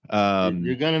Webber.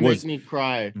 You're gonna make me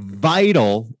cry.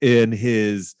 Vital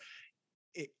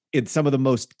in some of the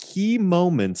most key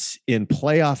moments in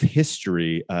playoff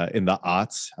history in the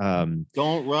aughts.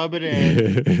 Don't rub it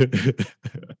in.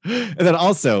 And then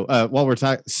also, while we're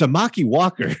talking, Samaki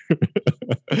Walker.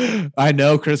 I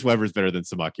know Chris Webber's better than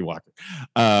Samaki Walker.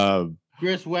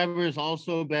 Chris Webber is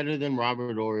also better than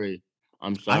Robert Horry.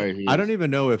 I'm sorry. I don't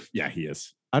even know if, he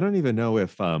is. I don't even know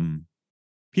if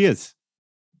he is.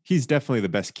 He's definitely the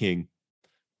best King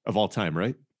of all time,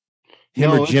 right?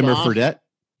 Him or Jimmer Fredette?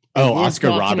 Oh, Oscar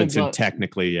Robinson,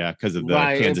 technically, yeah, because of the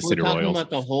Kansas City Royals. Talking about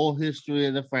the whole history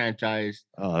of the franchise.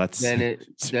 Oh, that's then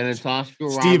it's Oscar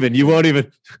Robinson. Steven, you won't even.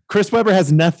 Chris Webber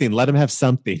has nothing. Let him have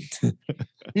something.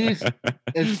 He's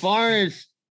as far as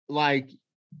like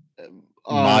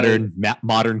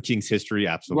modern Kings history,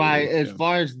 absolutely. Right. As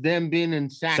far as them being in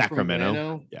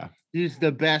Sacramento, yeah, he's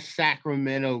the best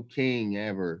Sacramento King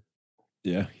ever.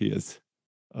 Yeah, he is.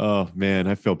 Oh man,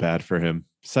 I feel bad for him.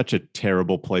 Such a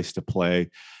terrible place to play.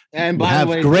 And by the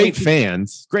way, great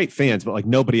fans, but like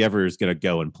nobody ever is going to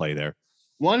go and play there.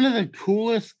 One of the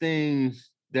coolest things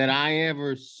that I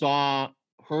ever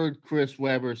heard Chris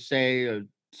Webber say or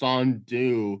saw him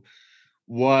do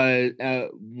was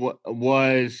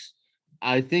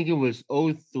I think it was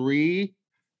 03.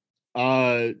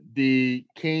 The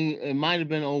King, it might have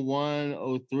been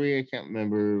 01, 03. I can't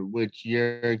remember which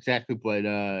year exactly, but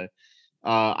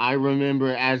I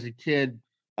remember as a kid,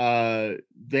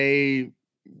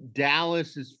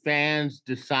 Dallas's fans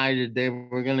decided they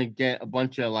were gonna get a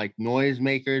bunch of like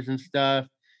noisemakers and stuff,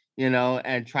 you know,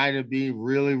 and try to be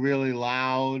really, really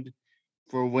loud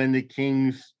for when the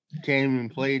Kings came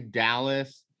and played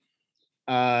Dallas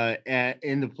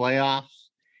in the playoffs.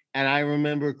 And I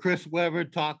remember Chris Webber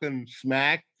talking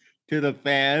smack to the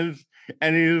fans,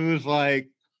 and he was like,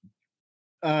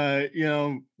 you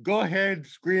know, go ahead,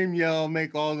 scream, yell,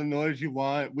 make all the noise you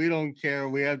want. We don't care.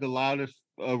 We have the loudest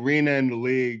arena in the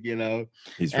league, you know.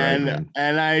 He's right, man.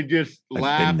 And I just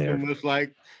laughed and was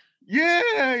like,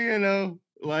 yeah, you know,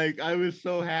 like I was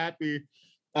so happy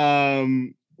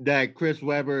that Chris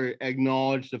Webber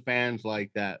acknowledged the fans like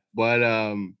that. But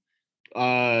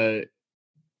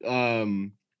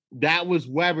that was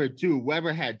Webber too.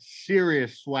 Webber had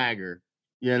serious swagger,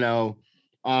 you know.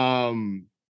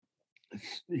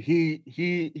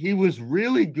 He was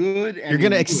really good. And you're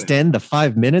going to extend the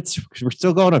 5 minutes? We're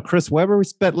still going on Chris Webber. We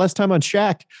spent less time on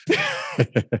Shaq.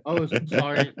 Oh,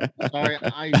 sorry.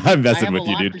 I'm messing with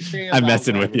you, dude. I'm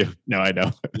messing with you. No, I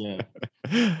know. Yeah.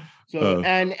 So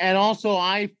and also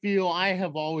I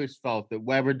have always felt that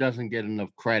Webber doesn't get enough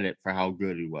credit for how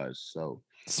good he was. So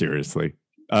seriously.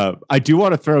 I do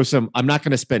want to throw I'm not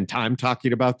going to spend time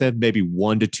talking about them, maybe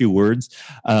 1 to 2 words.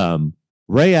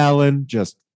 Ray Allen,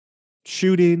 just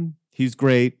shooting. He's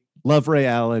great. Love Ray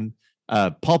Allen.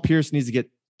 Paul Pierce needs to get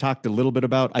talked a little bit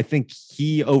about. I think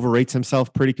he overrates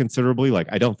himself pretty considerably. Like,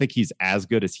 I don't think he's as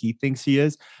good as he thinks he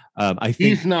is. I think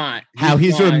he's not. How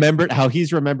he's remembered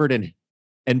in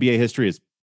NBA history is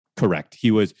correct.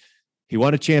 He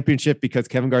won a championship because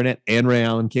Kevin Garnett and Ray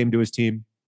Allen came to his team.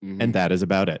 Mm-hmm. And that is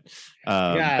about it.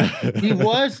 Yeah, he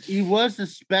was a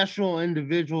special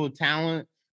individual talent,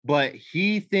 but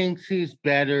he thinks he's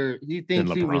better. He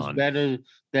thinks he was better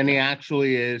than he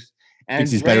actually is. And thinks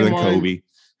he's better than Kobe.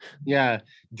 Yeah,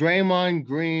 Draymond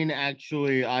Green,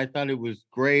 actually, I thought it was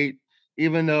great.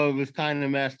 Even though it was kind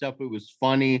of messed up, it was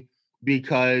funny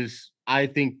because I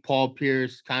think Paul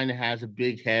Pierce kind of has a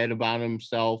big head about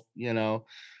himself, you know,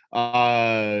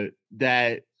 that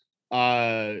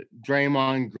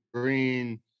Draymond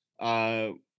Green,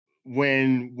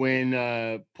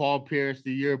 when Paul Pierce,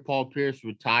 the year Paul Pierce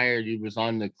retired, he was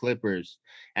on the Clippers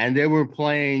and they were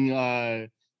playing the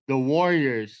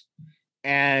Warriors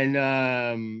and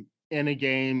in a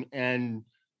game, and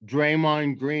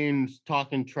Draymond Green's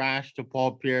talking trash to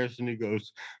Paul Pierce and he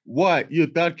goes, "What, you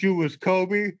thought you was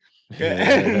Kobe?"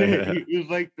 He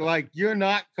was like, you're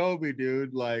not Kobe,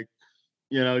 dude. Like,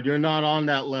 you're not on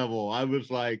that level. I was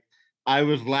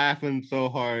laughing so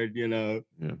hard, Yeah.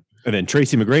 And then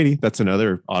Tracy McGrady, that's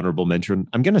another honorable mention.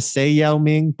 I'm going to say Yao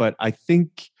Ming, but I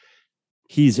think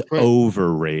he's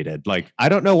overrated. Like, I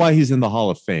don't know why he's in the Hall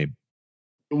of Fame.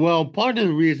 Well, part of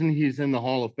the reason he's in the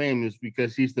Hall of Fame is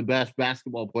because he's the best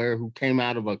basketball player who came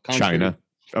out of a country China.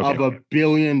 Okay. of 1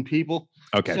 billion people.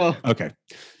 Okay. So, okay.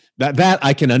 That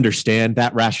I can understand.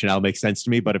 That rationale makes sense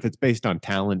to me, but if it's based on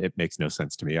talent, it makes no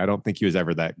sense to me. I don't think he was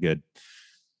ever that good.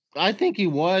 I think he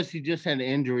was. He just had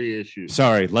injury issues.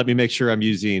 Sorry, let me make sure that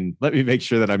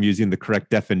I'm using the correct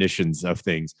definitions of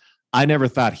things. I never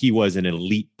thought he was an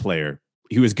elite player.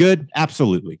 He was good,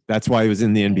 absolutely. That's why he was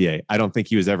in the NBA. I don't think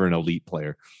he was ever an elite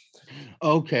player.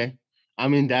 Okay. I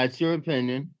mean, that's your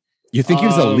opinion. You think he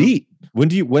was elite?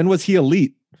 When was he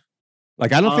elite?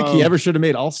 Like, I don't think he ever should have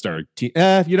made All-Star team.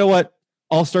 You know what?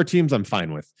 All-Star teams I'm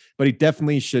fine with, but he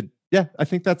definitely should. Yeah, I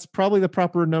think that's probably the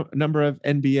proper number of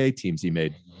NBA teams he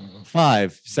made.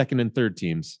 5 second and third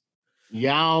teams.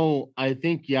 I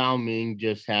think Yao Ming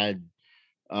just had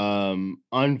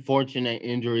unfortunate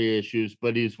injury issues,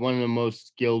 but he's one of the most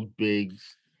skilled bigs.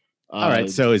 All right,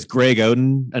 so is Greg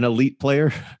Oden an elite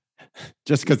player?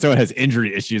 Just because someone has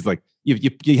injury issues, like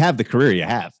you have the career you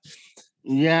have.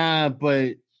 Yeah,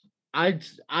 but I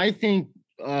think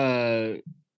well,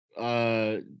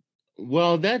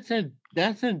 that's a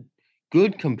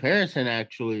good comparison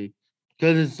actually,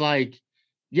 because it's like,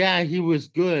 yeah, he was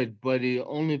good, but he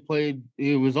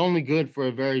was only good for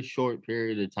a very short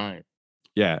period of time.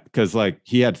 Yeah, because like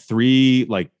he had three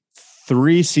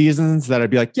seasons that I'd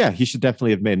be like, yeah, he should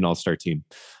definitely have made an all-star team.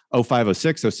 05,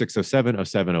 06, 06, 07,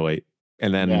 07, 08.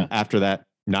 And then after that,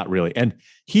 not really. And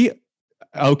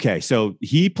so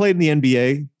he played in the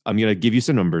NBA. I'm going to give you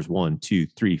some numbers. 1, 2,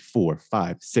 3, 4,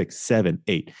 5, 6, 7,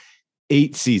 8.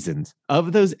 8 seasons.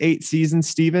 Of those 8 seasons,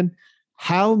 Steven,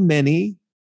 how many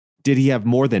did he have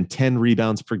more than 10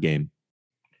 rebounds per game?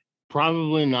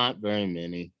 Probably not very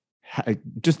many.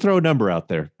 Just throw a number out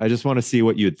there. I just want to see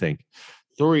what you'd think.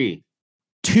 3.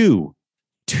 2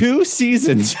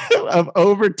 seasons of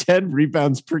over 10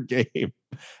 rebounds per game.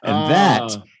 And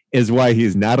that is why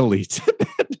he's not elite.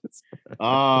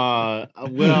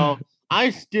 Well, I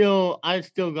still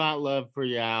got love for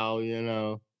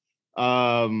Yao,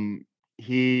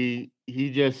 he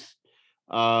just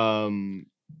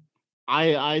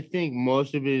I think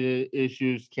most of his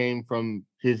issues came from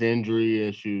his injury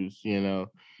issues,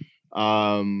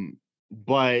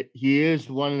 but he is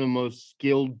one of the most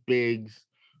skilled bigs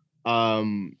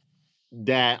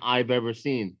that I've ever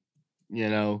seen,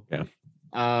 Yeah.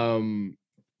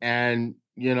 And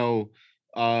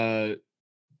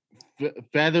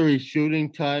feathery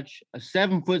shooting touch, a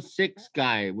 7'6"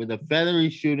 guy with a feathery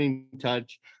shooting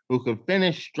touch who could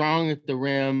finish strong at the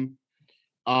rim.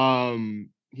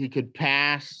 He could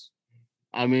pass.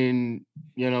 I mean,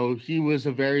 he was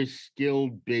a very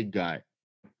skilled big guy.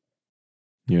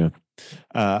 Yeah.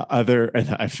 I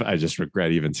just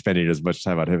regret even spending as much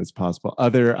time on him as possible.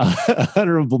 Other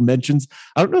honorable mentions.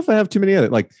 I don't know if I have too many other.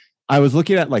 Like, I was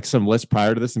looking at like some lists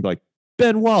prior to this and be like,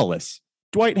 Ben Wallace,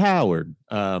 Dwight Howard,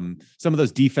 some of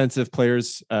those defensive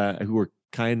players who were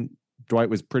Dwight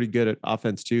was pretty good at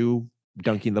offense too,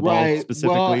 dunking the ball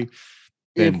specifically.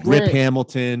 Then Rip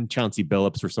Hamilton, Chauncey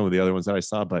Billups were some of the other ones that I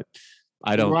saw, but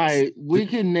I don't. Right. We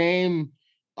can name.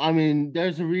 I mean,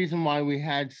 there's a reason why we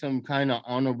had some kind of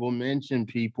honorable mention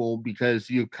people, because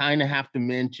you kind of have to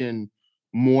mention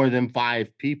more than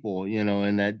 5 people,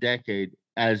 in that decade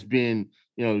as being,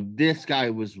 this guy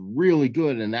was really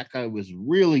good and that guy was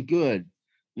really good,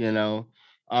 but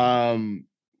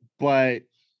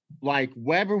like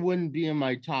Webber wouldn't be in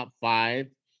my top 5,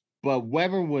 but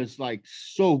Webber was like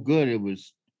so good. It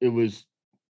was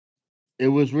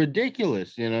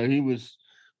ridiculous.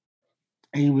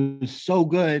 He was so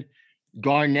good.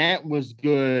 Garnett was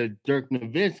good. Dirk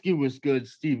Nowitzki was good.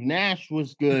 Steve Nash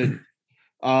was good.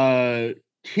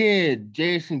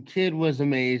 Jason Kidd was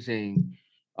amazing.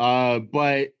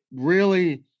 But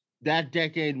really, that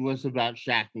decade was about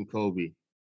Shaq and Kobe.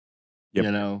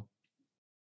 Yep.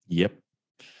 Yep.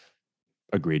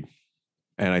 Agreed.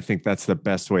 And I think that's the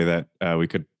best way that we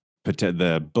could put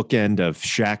the bookend of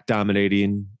Shaq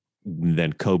dominating,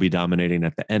 then Kobe dominating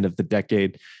at the end of the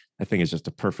decade. I think it's just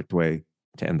a perfect way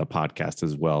to end the podcast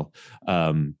as well.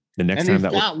 The next time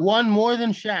that got one more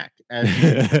than Shaq,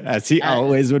 as he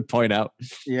always would point out.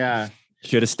 Yeah,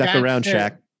 should have stuck around.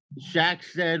 Shaq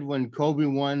said when Kobe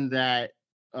won that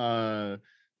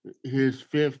his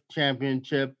 5th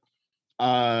championship,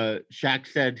 Shaq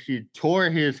said he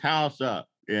tore his house up.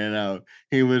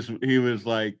 He was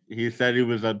like, he said he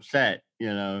was upset.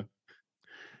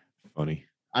 Funny.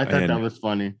 I thought that was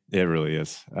funny. It really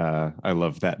is. I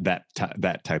love that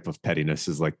type of pettiness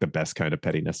is like the best kind of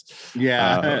pettiness.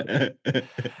 Yeah.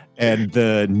 And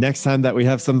the next time that we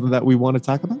have something that we want to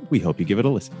talk about, we hope you give it a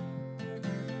listen.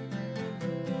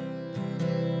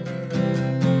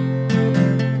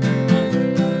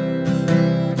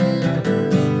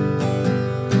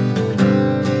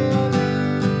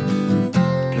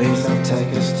 Please don't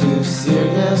take us too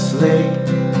seriously.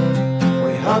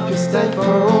 We hope you stay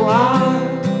for a while.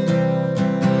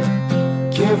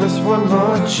 Give us one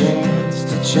more chance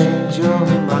to change your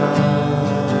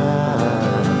mind.